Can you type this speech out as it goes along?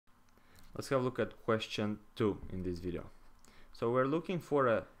Let's have a look at question 2 in this video. So we're looking for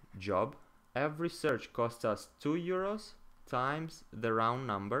a job. Every search costs us 2 euros times the round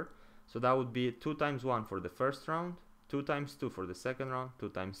number. So that would be 2 times 1 for the first round, 2 times 2 for the second round, 2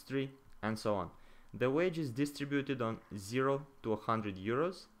 times 3, and so on. The wage is distributed on 0 to 100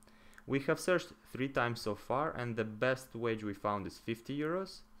 euros. We have searched 3 times so far, and the best wage we found is 50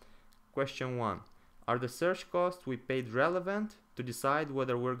 euros. Question 1. Are the search costs we paid relevant to decide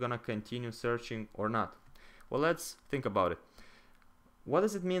whether we're gonna continue searching or not? Well, let's think about it. What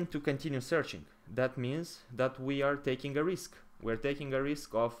does it mean to continue searching? That means that we are taking a risk. We're taking a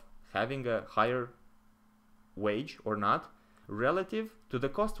risk of having a higher wage or not relative to the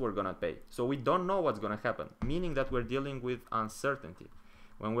cost we're gonna pay. So we don't know what's gonna happen, meaning that we're dealing with uncertainty.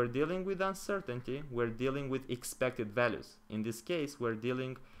 When we're dealing with uncertainty, we're dealing with expected values. In this case, we're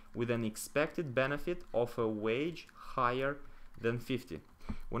dealing with an expected benefit of a wage higher than 50.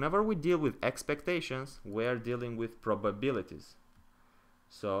 Whenever we deal with expectations, we're dealing with probabilities.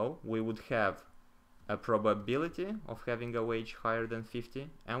 So we would have a probability of having a wage higher than 50,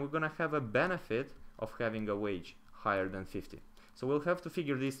 and we're gonna have a benefit of having a wage higher than 50. So we'll have to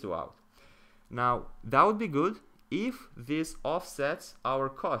figure these two out. Now, that would be good if this offsets our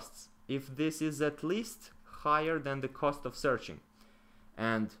costs, if this is at least higher than the cost of searching.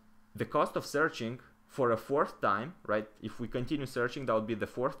 And the cost of searching for a fourth time, right? If we continue searching, that would be the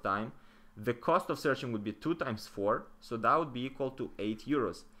fourth time. The cost of searching would be 2 times 4, so that would be equal to 8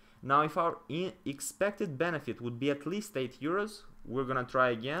 euros. Now, if our expected benefit would be at least 8 euros, we're gonna try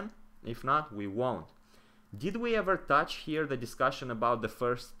again. If not, we won't. Did we ever touch here the discussion about the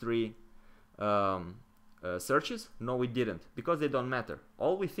first 3 searches? No, we didn't, because they don't matter.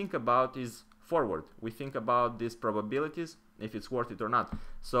 All we think about is forward. We think about these probabilities, if it's worth it or not.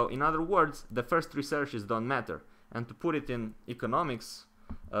 So in other words, the first 3 searches don't matter. And to put it in economics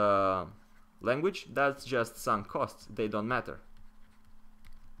language, that's just sunk costs. They don't matter.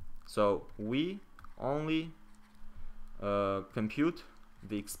 So we only compute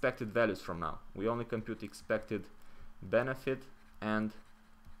the expected values from now. We only compute expected benefit and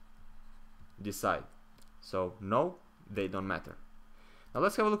decide. So no, they don't matter. Now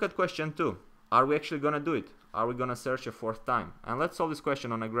let's have a look at question 2. Are we actually gonna do it? Are we gonna search a fourth time? And let's solve this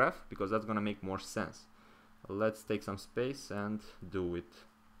question on a graph, because that's gonna make more sense. Let's take some space and do it.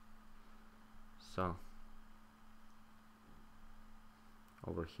 So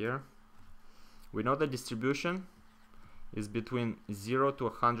over here, we know the distribution is between 0 to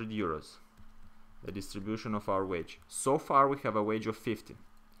 100 euros, the distribution of our wage. So far we have a wage of 50.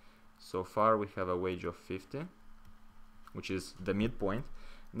 So far we have a wage of 50, which is the midpoint.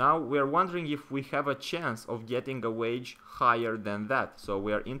 Now we are wondering if we have a chance of getting a wage higher than that. So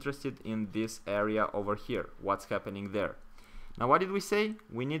we are interested in this area over here, what's happening there. Now what did we say?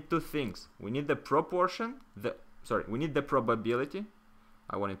 We need 2 things. We need the proportion, we need the probability.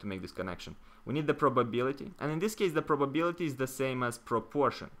 I wanted to make this connection. We need the probability, and in this case the probability is the same as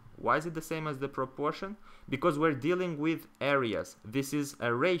proportion. Why is it the same as the proportion? Because we're dealing with areas. This is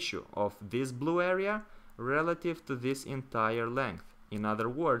a ratio of this blue area relative to this entire length. In other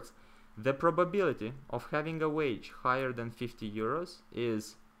words, the probability of having a wage higher than 50 euros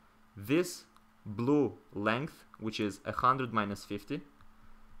is this blue length, which is 100 minus 50,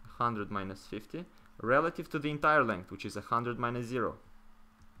 100 minus 50, relative to the entire length, which is 100 minus 0.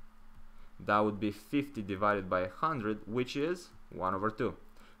 That would be 50 divided by 100, which is 1 over 2.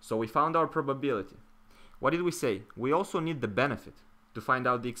 So we found our probability. What did we say? We also need the benefit. To find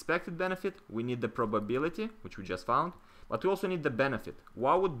out the expected benefit, we need the probability, which we just found, but we also need the benefit.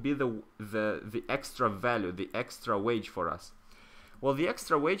 What would be the extra value, the extra wage for us? Well, the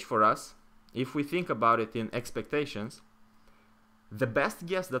extra wage for us, if we think about it in expectations, the best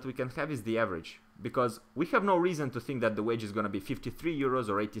guess that we can have is the average, because we have no reason to think that the wage is going to be 53 euros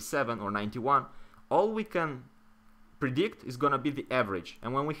or 87 or 91. All we can predict is going to be the average.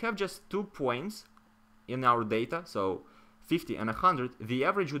 And when we have just 2 points in our data, so 50 and 100, the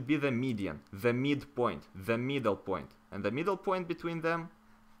average would be the median, the midpoint, the middle point. And the middle point between them,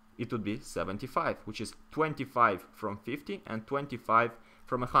 it would be 75, which is 25 from 50 and 25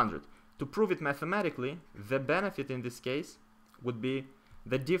 from 100. To prove it mathematically, the benefit in this case would be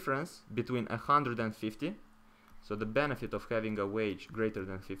the difference between 100 and 50. So the benefit of having a wage greater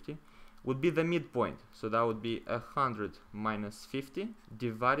than 50 would be the midpoint. So that would be 100 minus 50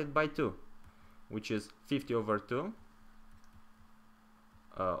 divided by 2, which is 50 over 2,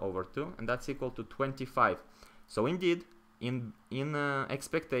 and that's equal to 25. So indeed, in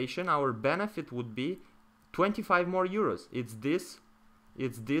expectation, our benefit would be 25 more euros. It's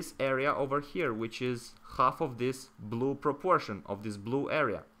this area over here, which is half of this blue proportion, of this blue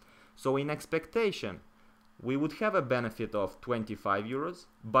area. So in expectation, we would have a benefit of 25 euros,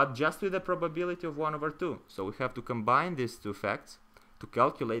 but just with a probability of 1 over 2. So we have to combine these two facts to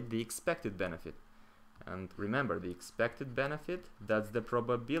calculate the expected benefit. And remember, the expected benefit, that's the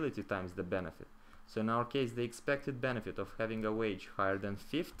probability times the benefit. So in our case, the expected benefit of having a wage higher than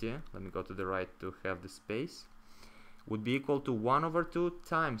 50, let me go to the right to have the space, would be equal to 1 over 2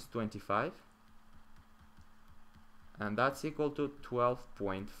 times 25. And that's equal to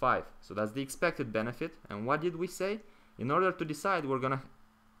 12.5. So that's the expected benefit. And what did we say? In order to decide, we're going to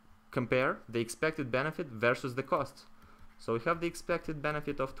compare the expected benefit versus the cost. So we have the expected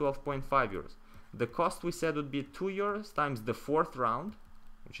benefit of 12.5 euros. The cost we said would be 2 euros times the fourth round,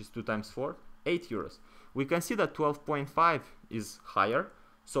 which is 2 times 4, 8 euros. We can see that 12.5 is higher.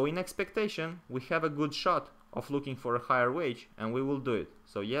 So in expectation, we have a good shot of looking for a higher wage, and we will do it.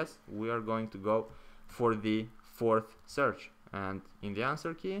 So yes, we are going to go for the fourth search. And in the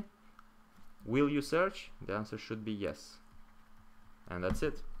answer key, will you search? The answer should be yes. And that's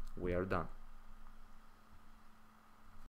it. We are done.